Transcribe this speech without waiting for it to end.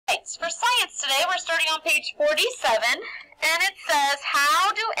right, for science today, we're starting on page 47, and it says,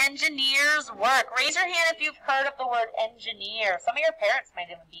 how do engineers work? Raise your hand if you've heard of the word engineer. Some of your parents might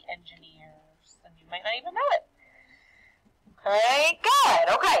even be engineers, and you might not even know it. Okay,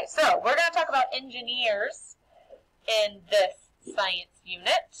 good. Okay, so we're going to talk about engineers in this science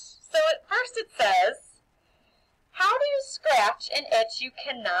unit. So at first it says, how do you scratch an itch you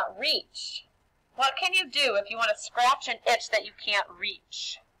cannot reach? What can you do if you want to scratch an itch that you can't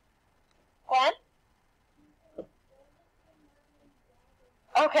reach? Gwen?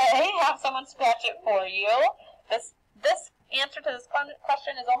 Okay, have someone scratch it for you. This answer to this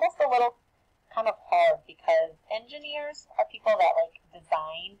question is almost a little kind of hard because engineers are people that like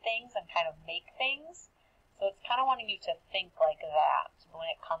design things and kind of make things. So it's kind of wanting you to think like that when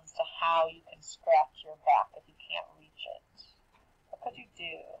it comes to how you can scratch your back if you can't reach it. What could you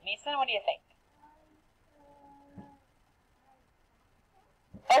do? Mason, what do you think?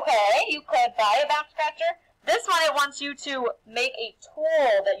 Okay, you could buy a back scratcher. This one, it wants you to make a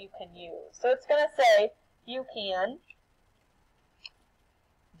tool that you can use. So it's going to say you can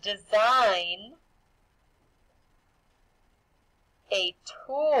design a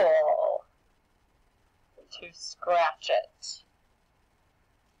tool to scratch it,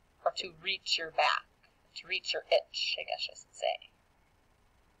 or to reach your back, to reach your itch, I guess I should say.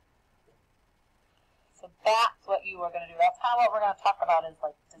 So that's what you are going to do. That's kind of what we're going to talk about is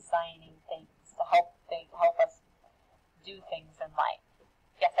like designing things to help us do things in life.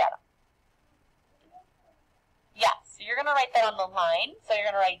 Yes, Adam? Yes, so you're going to write that on the line. So you're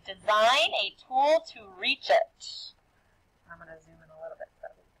going to write design a tool to reach it. I'm going to zoom in a little bit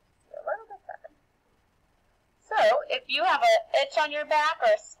so we can see a little bit better. So if you have an itch on your back, or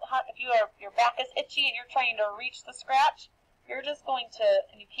if your back is itchy and you're trying to reach the scratch, you're just going to,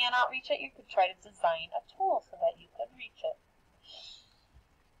 and you cannot reach it, you could try to design a tool so that you could reach it.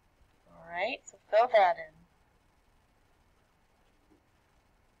 All right, so fill that in.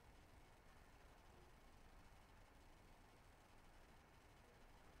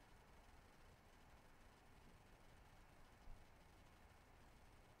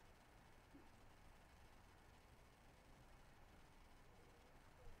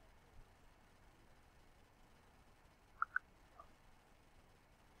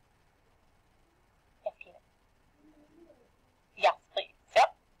 Yes, please.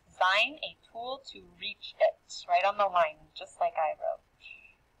 Yep. Design a tool to reach it. Right on the line, just like I wrote.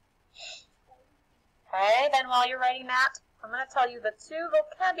 Okay, then while you're writing that, I'm going to tell you the 2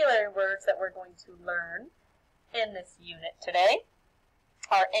 vocabulary words that we're going to learn in this unit today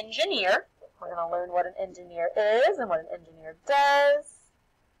are engineer. We're going to learn what an engineer is and what an engineer does.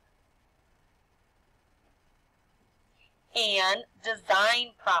 And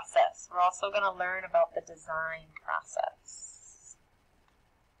design process. We're also going to learn about the design process.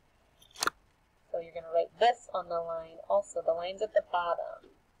 So you're going to write this on the line also. The line's at the bottom.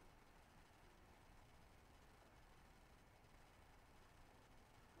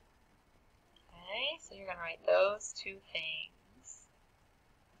 Okay, so you're going to write those 2 things.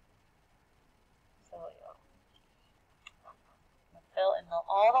 So you'll fill in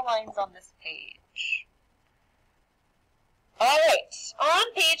all the lines on this page. All right,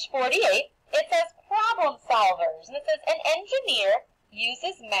 on page 48, it says problem solvers. And it says an engineer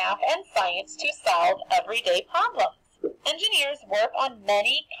uses math and science to solve everyday problems. Engineers work on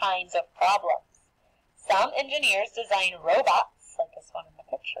many kinds of problems. Some engineers design robots, like this one in the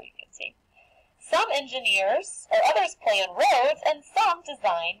picture you can see. Some engineers or others plan roads, and some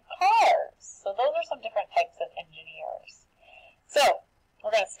design cars. So those are some different types of engineers. So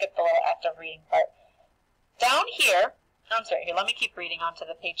we're going to skip the little active reading part. Down here, I'm sorry, here, let me keep reading on to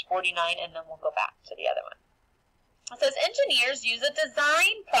the page 49, and then we'll go back to the other one. It says, engineers use a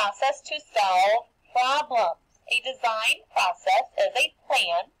design process to solve problems. A design process is a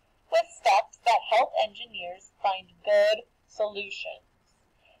plan with steps that help engineers find good solutions.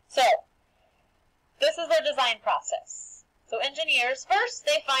 So, this is their design process. So engineers, first,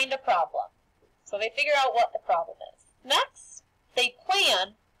 they find a problem. So they figure out what the problem is. Next, they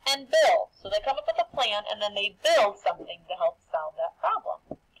plan and build. So they come up with a plan and then they build something to help solve that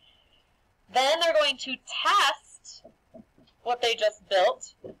problem. Then they're going to test what they just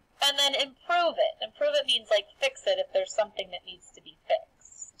built and then improve it. Improve it means like fix it if there's something that needs to be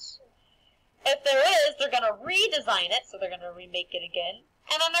fixed. If there is, they're going to redesign it, so they're going to remake it again,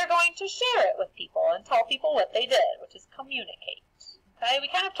 and then they're going to share it with people and tell people what they did, which is communicate. Okay, we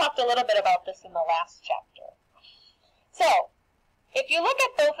kind of talked a little bit about this in the last chapter. So, if you look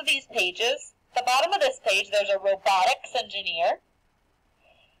at both of these pages, the bottom of this page, there's a robotics engineer,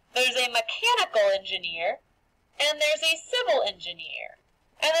 there's a mechanical engineer, and there's a civil engineer.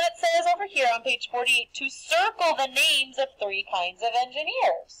 And then it on page 48 to circle the names of 3 kinds of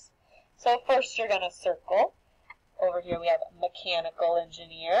engineers. So first you're going to circle. Over here we have mechanical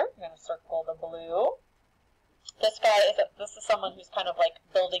engineer. We're going to circle the blue. This is someone who's kind of like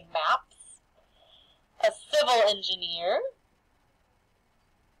building maps. A civil engineer.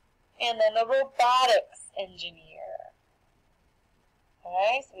 And then the robotics engineer.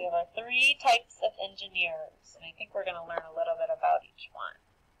 Okay, so we have our 3 types of engineers, and I think we're going to learn a little bit about each one.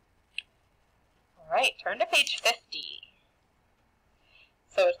 All right, turn to page 50.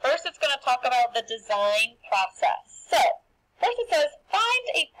 So at first it's going to talk about the design process. So, first it says, find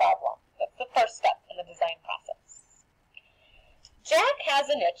a problem. That's the first step in the design process. Jack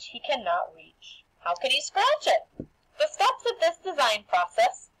has an itch he cannot reach. How can he scratch it? The steps of this design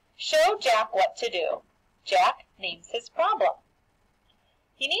process show Jack what to do. Jack names his problem.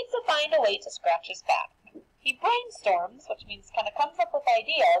 He needs to find a way to scratch his back. He brainstorms, which means kind of comes up with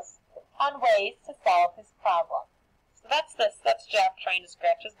ideas, on ways to solve his problem. So that's this. That's Jack trying to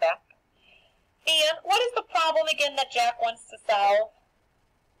scratch his back. And what is the problem again that Jack wants to solve?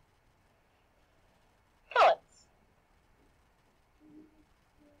 Collins.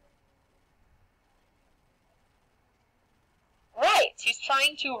 Right. He's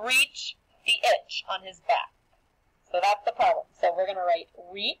trying to reach the itch on his back. So that's the problem. So we're going to write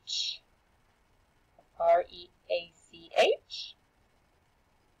reach, R-E-A-C-H,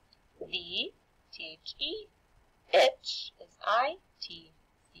 the, T-H-E, itch is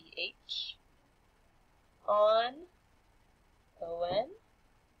I-T-C-H, on, O-N,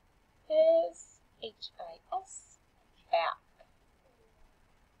 is H-I-S, back.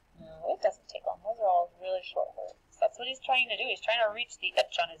 No, it doesn't take long. Those are all really short words. That's what he's trying to do. He's trying to reach the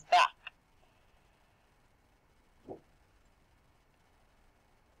itch on his back.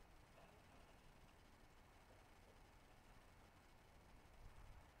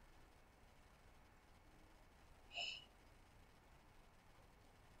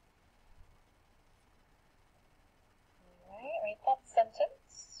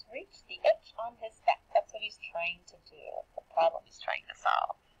 Sentence, reach the itch on his back. That's what he's trying to do. That's the problem he's trying to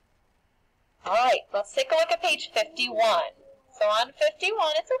solve. Alright, let's take a look at page 51. So on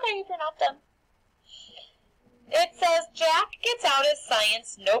 51, it's okay if you're not done. It says, Jack gets out his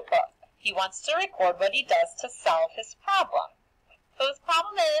science notebook. He wants to record what he does to solve his problem. So his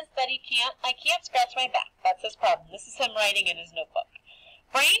problem is that I can't scratch my back. That's his problem. This is him writing in his notebook.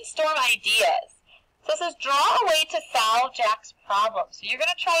 Brainstorm ideas. So it says, draw a way to solve Jack's problem. So you're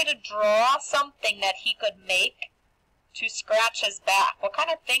going to try to draw something that he could make to scratch his back. What kind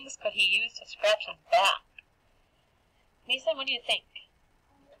of things could he use to scratch his back? Mason, what do you think?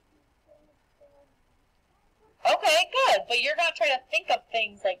 Okay, good. But you're going to try to think of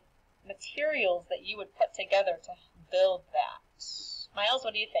things like materials that you would put together to build that. Miles,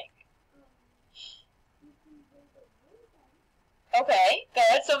 what do you think? Okay,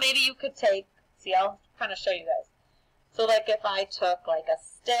 good. So maybe you could take, see, I'll kind of show you guys. So like if I took like a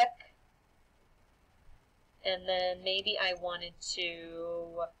stick, and then maybe I wanted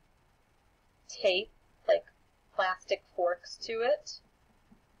to tape like plastic forks to it.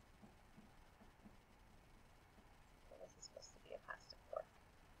 This is supposed to be a plastic fork.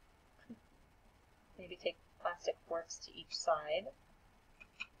 Maybe take plastic forks to each side.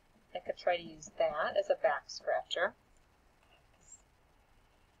 I could try to use that as a back scratcher.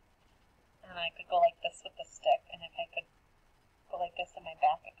 And I could go like this with the stick, and if I could go like this in my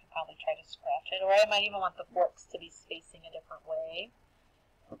back, I could probably try to scratch it. Or I might even want the forks to be facing a different way.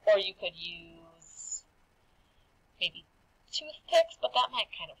 Or you could use maybe toothpicks, but that might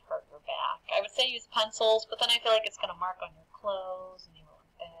kind of hurt your back. I would say use pencils, but then I feel like it's going to mark on your clothes, and you want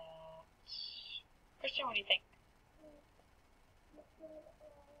that. Christian, what do you think?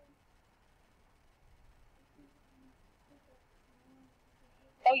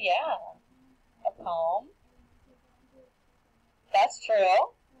 Oh yeah, a comb. That's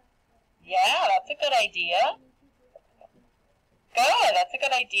true. Yeah, that's a good idea. Good, that's a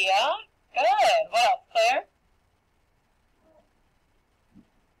good idea. Good. What else, Claire?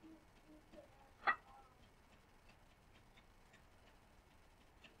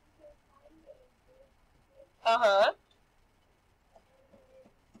 Uh-huh.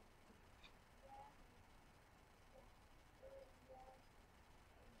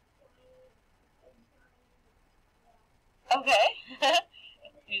 Okay.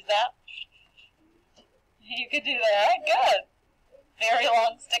 Use that. You could do that. Good. Very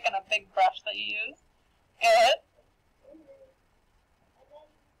long stick and a big brush that you use. Good.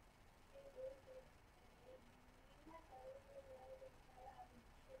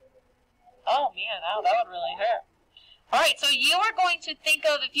 Oh man, oh, that would really hurt. All right, so you are going to think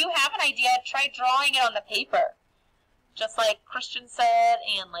of, if you have an idea, try drawing it on the paper. Just like Christian said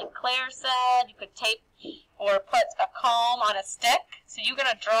and like Claire said, you could tape or put a comb on a stick. So you're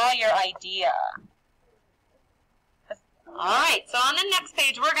going to draw your idea. Alright, so on the next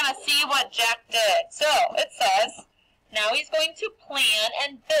page, we're going to see what Jack did. So it says, now he's going to plan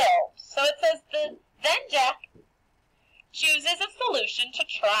and build. So it says, then Jack chooses a solution to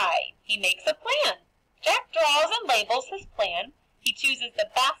try. He makes a plan. Jack draws and labels his plan. He chooses the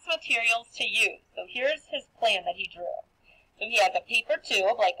best materials to use. So here's his plan that he drew. So he has a paper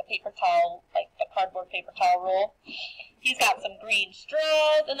tube, like a paper towel, like the cardboard paper towel roll. He's got some green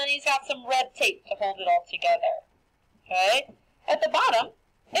straws, and then he's got some red tape to hold it all together. Okay? At the bottom,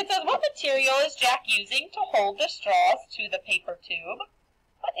 it says, what material is Jack using to hold the straws to the paper tube?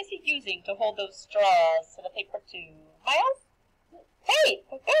 What is he using to hold those straws to the paper tube? Miles? Tape.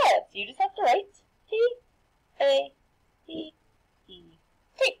 Good. So you just have to write T-A-P-E.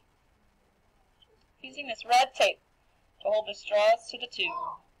 Tape. Using this red tape to hold the straws to the tube.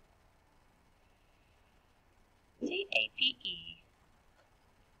 T-A-P-E.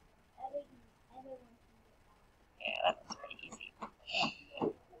 Yeah, that one's pretty easy.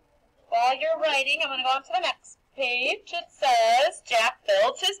 While you're writing, I'm going to go on to the next page. It says, Jack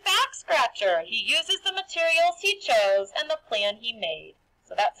builds his back scratcher. He uses the materials he chose and the plan he made.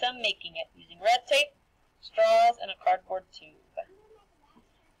 So that's him making it using red tape, straws, and a cardboard tube.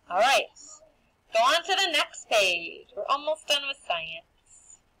 All right. Go on to the next page. We're almost done with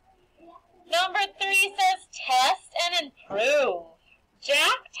science. Number 3 says test and improve.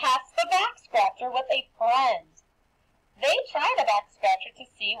 Jack tests the back scratcher with a friend. They try the back scratcher to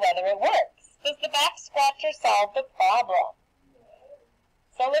see whether it works. Does the back scratcher solve the problem?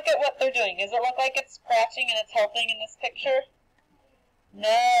 So look at what they're doing. Does it look like it's scratching and it's helping in this picture?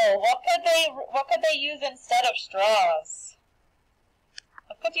 No. What could they use instead of straws?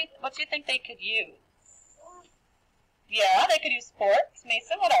 What do you think they could use? Yeah, they could use forks.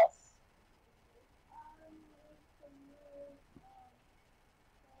 Mason, what else?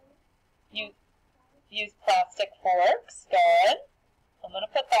 Use plastic forks. Good. I'm going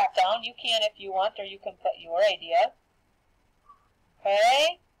to put that down. You can if you want, or you can put your idea.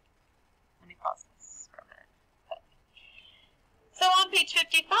 Okay? Let me pause this for a minute. Okay. So on page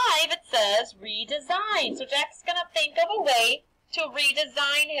 55, it says redesign. So Jack's going to think of a way to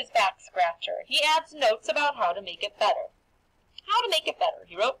redesign his back scratcher. He adds notes about how to make it better. How to make it better,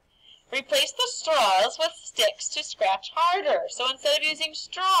 he wrote. Replace the straws with sticks to scratch harder. So instead of using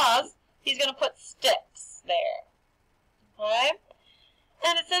straws, he's going to put sticks there. Okay?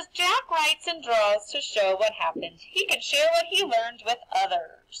 And it says Jack writes and draws to show what happened. He can share what he learned with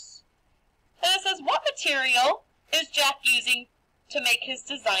others. And it says, what material is Jack using to make his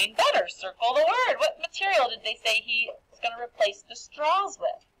design better? Circle the word. What material did they say he is going to replace the straws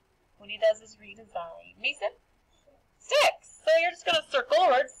with when he does his redesign? Mason? Sticks. So you're just going to circle the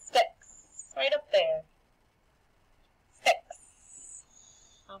word sticks right up there. Sticks.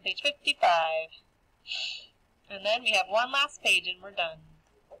 On page 55. And then we have one last page and we're done.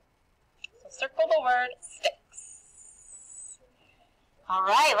 So circle the word sticks. All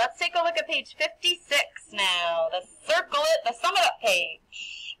right, let's take a look at page 56 now. The sum it up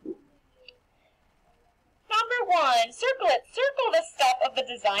page. Number 1, circle it. Circle the step of the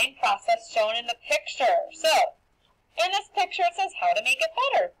design process shown in the picture. So, in this picture it says how to make it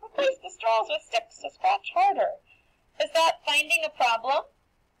better. Replace the straws with sticks to scratch harder. Is that finding a problem,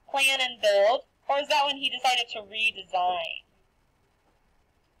 plan and build, or is that when he decided to redesign?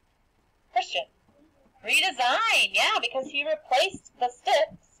 Christian. Redesign, yeah, because he replaced the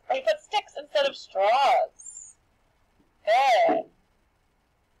sticks, or he put sticks instead of straws. Good.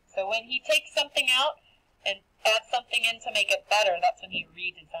 So when he takes something out and adds something in to make it better, that's when he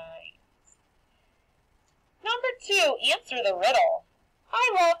redesigns. Number 2, answer the riddle.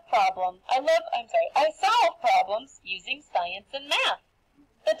 I solve problems using science and math.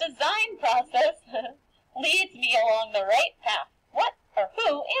 The design process leads me along the right path. What or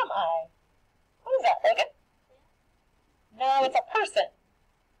who am I? What is that, Logan? No, it's a person.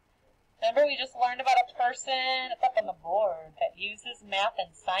 Remember we just learned about a person? It's up on the board that uses math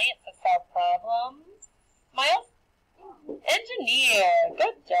and science to solve problems. Miles? Engineer.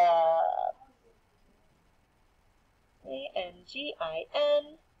 Good job. A-N-G-I-N-E-E-R.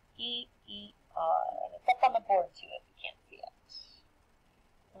 And it's up on the board too if you can't see it.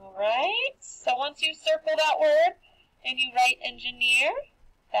 Alright, so once you circle that word and you write engineer,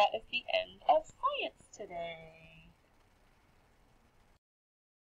 that is the end of science today.